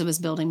level teams I was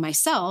building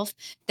myself,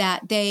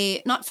 that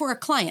they, not for a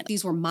client,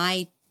 these were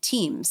my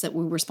teams that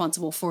were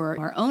responsible for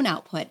our own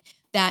output,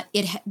 that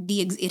it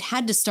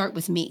had to start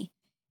with me.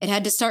 It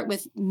had to start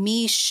with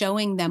me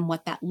showing them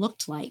what that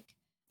looked like,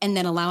 and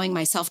then allowing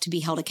myself to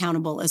be held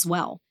accountable as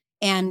well.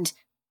 And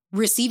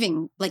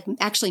receiving, like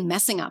actually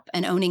messing up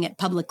and owning it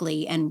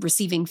publicly and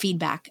receiving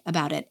feedback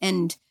about it.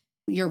 And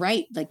you're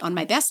right. Like on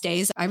my best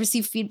days, I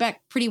receive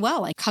feedback pretty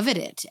well. I covet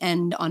it.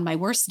 And on my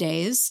worst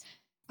days,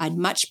 I'd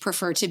much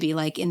prefer to be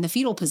like in the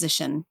fetal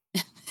position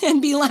and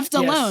be left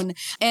alone.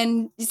 Yes.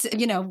 And,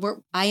 you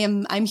know,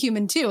 I'm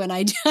human too. And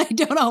I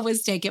don't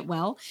always take it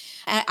well.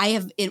 I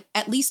have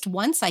at least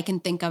once I can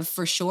think of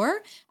for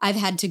sure, I've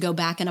had to go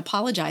back and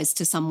apologize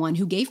to someone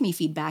who gave me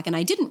feedback and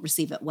I didn't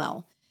receive it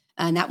well.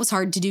 And that was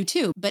hard to do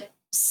too. But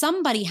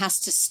somebody has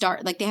to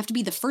start, like they have to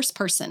be the first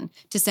person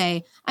to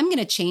say, I'm going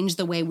to change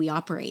the way we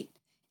operate.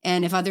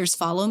 And if others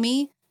follow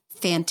me,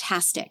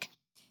 fantastic.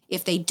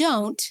 If they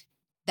don't,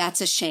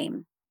 that's a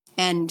shame.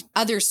 And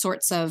other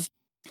sorts of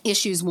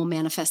issues will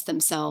manifest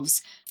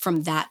themselves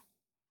from that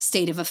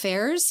state of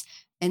affairs.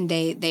 And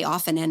they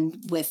often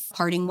end with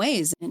parting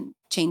ways and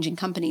changing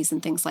companies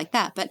and things like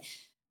that. But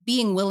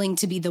being willing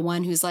to be the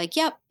one who's like,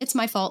 yep, it's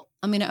my fault.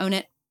 I'm going to own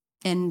it.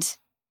 And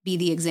be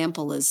the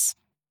example it's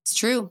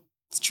true.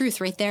 It's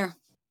truth right there.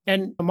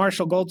 And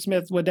Marshall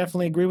Goldsmith would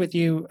definitely agree with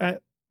you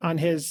on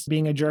his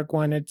being a jerk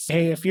one. It's,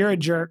 hey, if you're a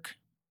jerk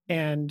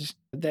and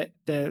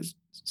the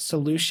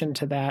solution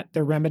to that,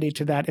 the remedy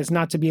to that is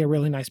not to be a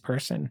really nice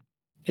person.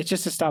 It's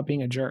just to stop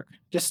being a jerk.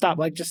 Just stop.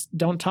 Like, just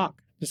don't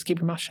talk. Just keep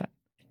your mouth shut.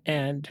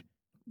 And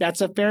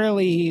that's a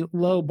fairly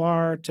low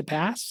bar to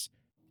pass.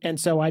 And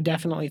so I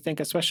definitely think,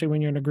 especially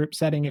when you're in a group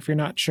setting, if you're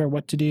not sure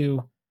what to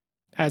do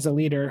as a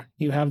leader,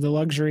 you have the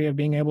luxury of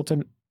being able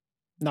to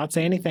not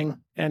say anything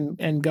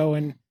and go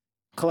and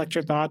collect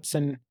your thoughts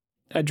and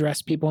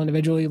address people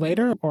individually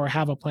later, or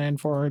have a plan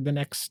for the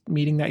next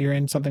meeting that you're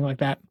in, something like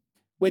that,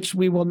 which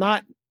we will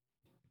not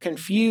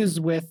confuse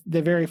with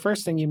the very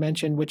first thing you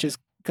mentioned, which is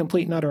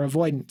complete and utter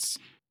avoidance,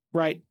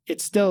 right?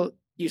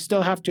 You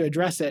still have to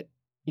address it.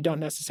 You don't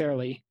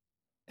necessarily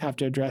have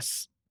to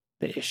address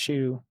the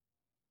issue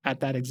at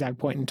that exact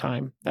point in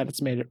time that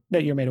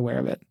you're made aware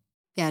of it.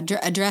 Yeah,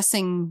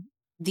 addressing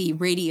the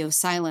radio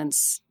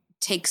silence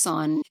takes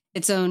on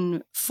its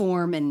own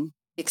form and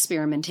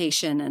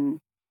experimentation and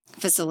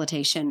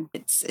facilitation.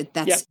 It's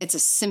a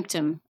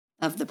symptom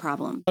of the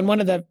problem. And one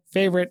of the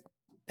favorite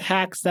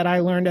hacks that I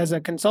learned as a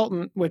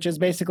consultant, which is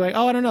basically,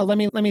 oh, I don't know, let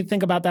me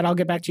think about that. I'll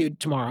get back to you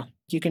tomorrow.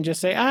 You can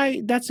just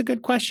say, that's a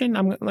good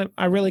question.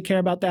 I really care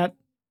about that.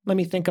 Let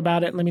me think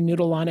about it. Let me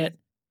noodle on it.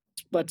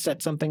 Let's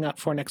set something up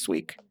for next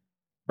week,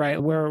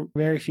 right? Where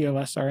very few of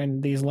us are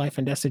in these life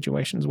and death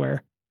situations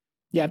where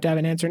you have to have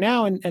an answer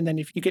now. And then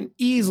if you can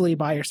easily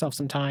buy yourself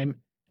some time,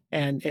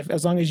 and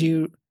as long as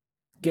you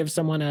give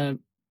someone a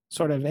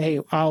sort of, hey,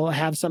 I'll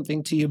have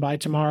something to you by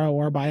tomorrow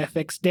or by a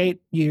fixed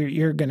date,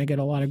 you're going to get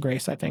a lot of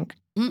grace, I think.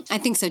 I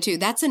think so too.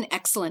 That's an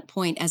excellent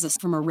point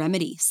from a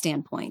remedy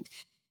standpoint,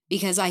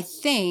 because I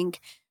think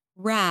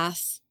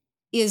wrath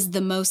is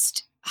the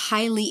most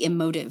highly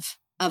emotive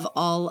of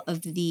all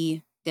of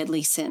the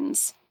deadly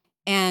sins.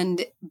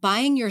 And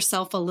buying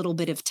yourself a little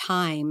bit of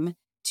time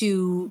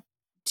to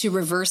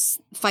reverse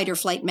fight or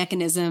flight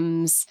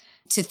mechanisms,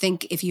 to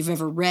think if you've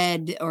ever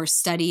read or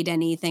studied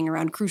anything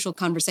around crucial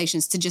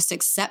conversations, to just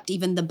accept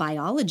even the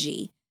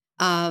biology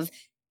of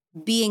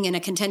being in a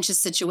contentious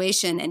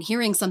situation and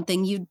hearing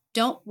something you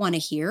don't want to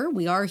hear.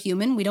 We are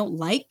human. We don't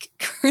like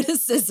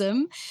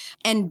criticism.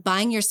 And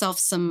buying yourself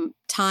some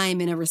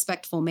time in a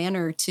respectful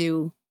manner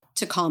to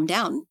calm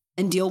down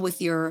and deal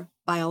with your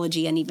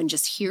biology and even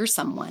just hear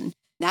someone.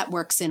 That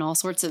works in all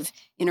sorts of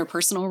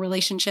interpersonal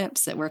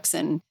relationships. It works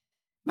in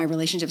my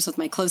relationships with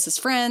my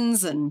closest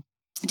friends and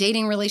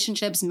dating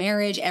relationships,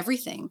 marriage,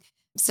 everything.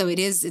 So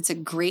it's a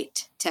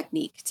great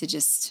technique to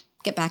just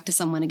get back to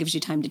someone. It gives you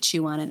time to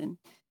chew on it and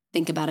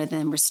think about it,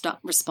 then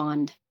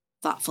respond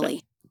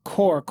thoughtfully.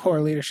 Core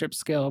leadership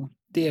skill,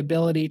 the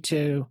ability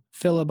to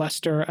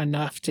filibuster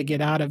enough to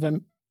get out of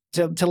them,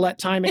 to let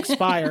time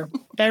expire.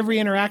 Every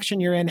interaction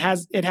you're in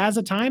has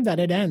a time that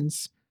it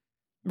ends,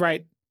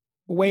 right?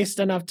 Waste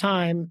enough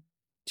time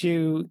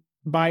to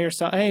buy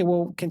yourself, hey,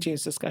 we'll continue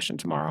this discussion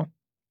tomorrow,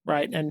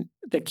 right? And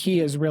the key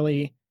is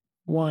really,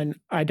 one,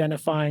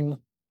 identifying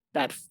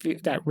that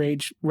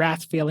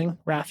wrath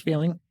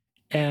feeling,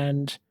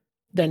 and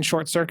then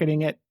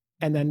short-circuiting it,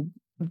 and then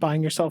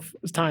buying yourself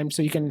time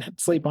so you can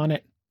sleep on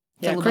it.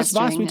 Yeah, Chris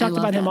Voss, we talked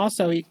about him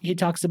also. He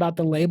talks about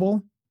the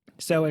label.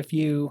 So if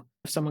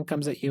someone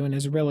comes at you and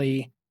is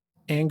really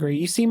angry,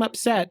 you seem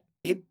upset,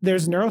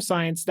 there's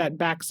neuroscience that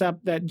backs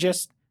up that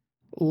just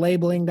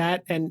labeling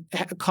that and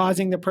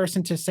causing the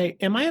person to say,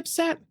 am I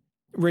upset?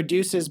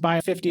 Reduces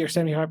by 50 or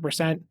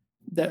 75%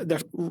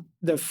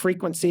 the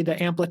frequency,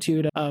 the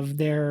amplitude of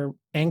their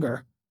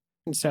anger.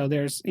 And so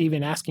there's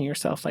even asking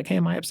yourself, like, hey,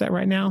 am I upset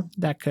right now?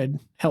 That could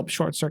help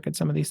short circuit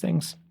some of these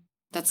things.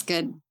 That's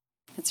good.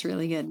 That's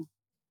really good.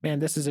 Man,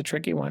 this is a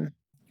tricky one.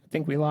 I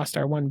think we lost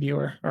our one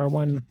viewer, our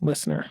one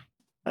listener.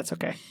 That's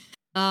okay.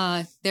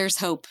 There's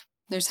hope.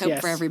 There's hope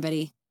for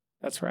everybody.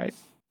 That's right.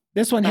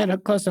 This one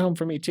hit close to home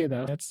for me too,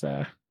 though. That's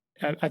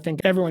I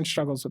think everyone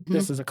struggles with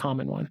this. Is a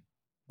common one,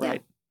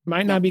 right? Yeah.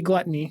 Might not be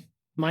gluttony,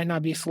 might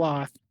not be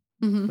sloth,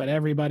 but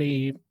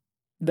everybody,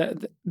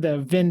 the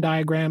Venn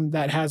diagram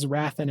that has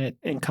wrath in it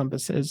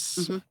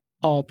encompasses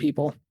all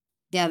people.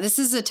 Yeah, this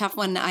is a tough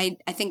one. I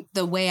think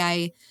the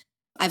way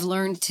I've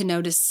learned to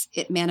notice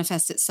it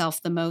manifest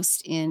itself the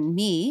most in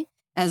me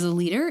as a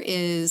leader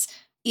is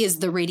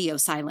the radio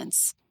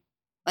silence.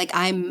 Like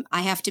I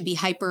have to be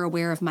hyper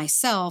aware of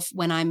myself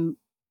when I'm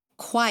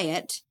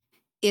quiet.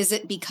 Is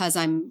it because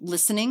I'm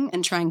listening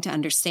and trying to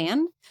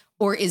understand?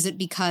 Or is it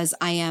because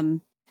I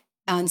am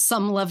on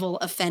some level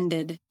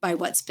offended by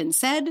what's been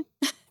said?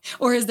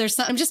 Or is there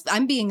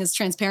I'm being as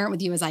transparent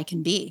with you as I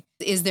can be.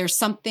 Is there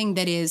something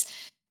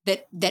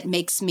that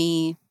makes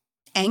me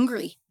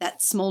angry,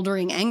 that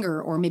smoldering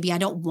anger, or maybe I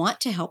don't want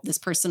to help this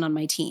person on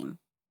my team?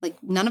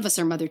 Like none of us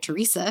are Mother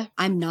Teresa.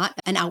 I'm not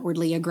an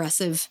outwardly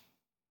aggressive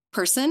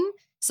person,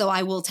 so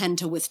I will tend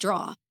to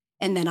withdraw.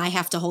 And then I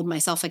have to hold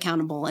myself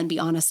accountable and be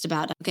honest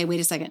about, okay, wait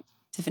a second,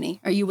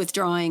 Tiffany, are you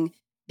withdrawing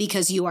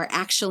because you are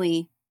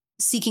actually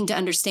seeking to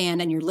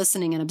understand and you're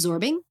listening and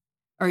absorbing?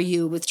 Or are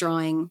you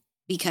withdrawing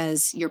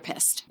because you're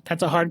pissed?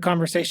 That's a hard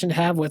conversation to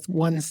have with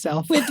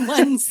oneself. With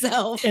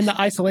oneself. In the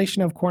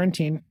isolation of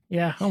quarantine.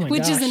 Yeah. Oh my gosh.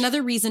 Which is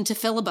another reason to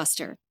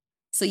filibuster.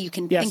 So you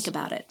can think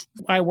about it.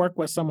 I work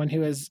with someone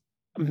who is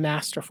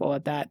masterful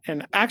at that.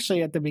 And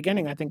actually at the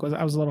beginning, I think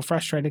I was a little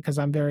frustrated because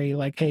I'm very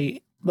like,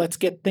 hey, let's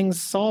get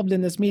things solved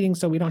in this meeting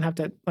so we don't have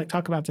to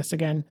talk about this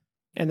again.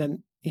 And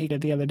then he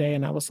did the other day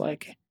and I was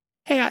like,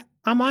 hey,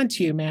 I'm on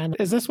to you, man.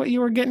 Is this what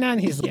you were getting at?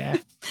 And he's, yeah.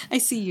 I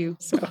see you.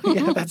 So,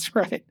 yeah, that's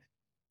right.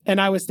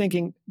 And I was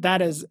thinking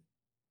that is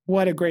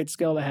what a great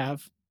skill to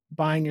have,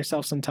 buying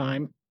yourself some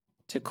time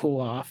to cool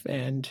off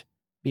and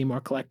be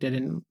more collected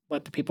and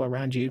let the people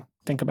around you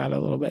think about it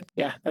a little bit.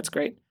 Yeah, that's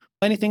great.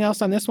 Anything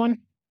else on this one?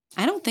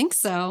 I don't think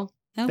so.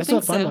 I don't This is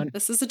think a fun so. one.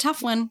 This is a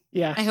tough one.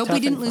 Yeah. I hope tough we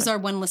didn't and lose fun. our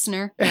one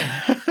listener.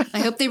 I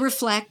hope they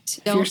reflect.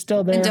 If you're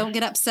still there. And don't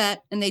get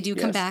upset and they do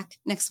come Yes. back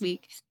next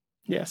week.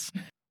 Yes.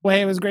 Well,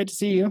 hey, it was great to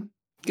see you.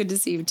 Good to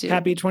see you too.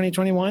 Happy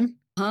 2021.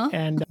 Huh?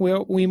 And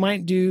we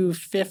might do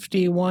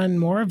 51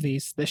 more of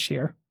these this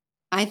year.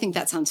 I think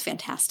that sounds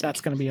fantastic.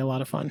 That's going to be a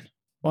lot of fun.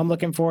 Well, I'm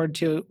looking forward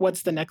to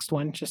what's the next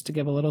one, just to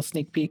give a little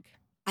sneak peek.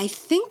 I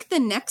think the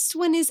next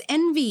one is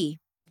envy.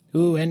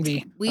 Ooh,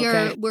 envy.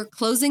 We're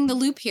closing the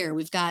loop here.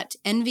 We've got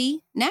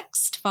envy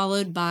next,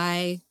 followed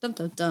by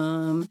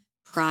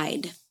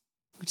pride,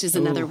 which is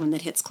another one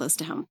that hits close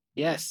to home.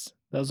 Yes,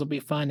 those will be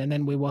fun. And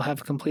then we will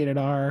have completed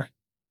our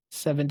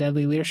 7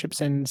 Deadly Leadership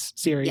Sins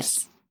series.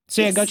 Yes.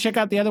 So yeah, go check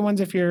out the other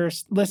ones if you're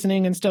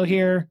listening and still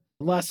here.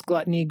 Lust,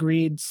 gluttony,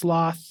 greed,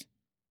 sloth,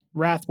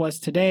 wrath was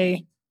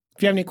today.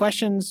 If you have any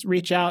questions,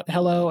 reach out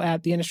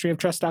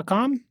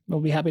hello@theindustryoftrust.com. We'll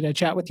be happy to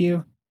chat with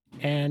you.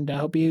 And I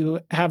hope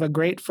you have a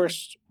great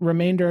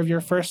remainder of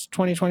your first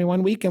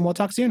 2021 week, and we'll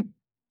talk soon.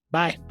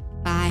 Bye.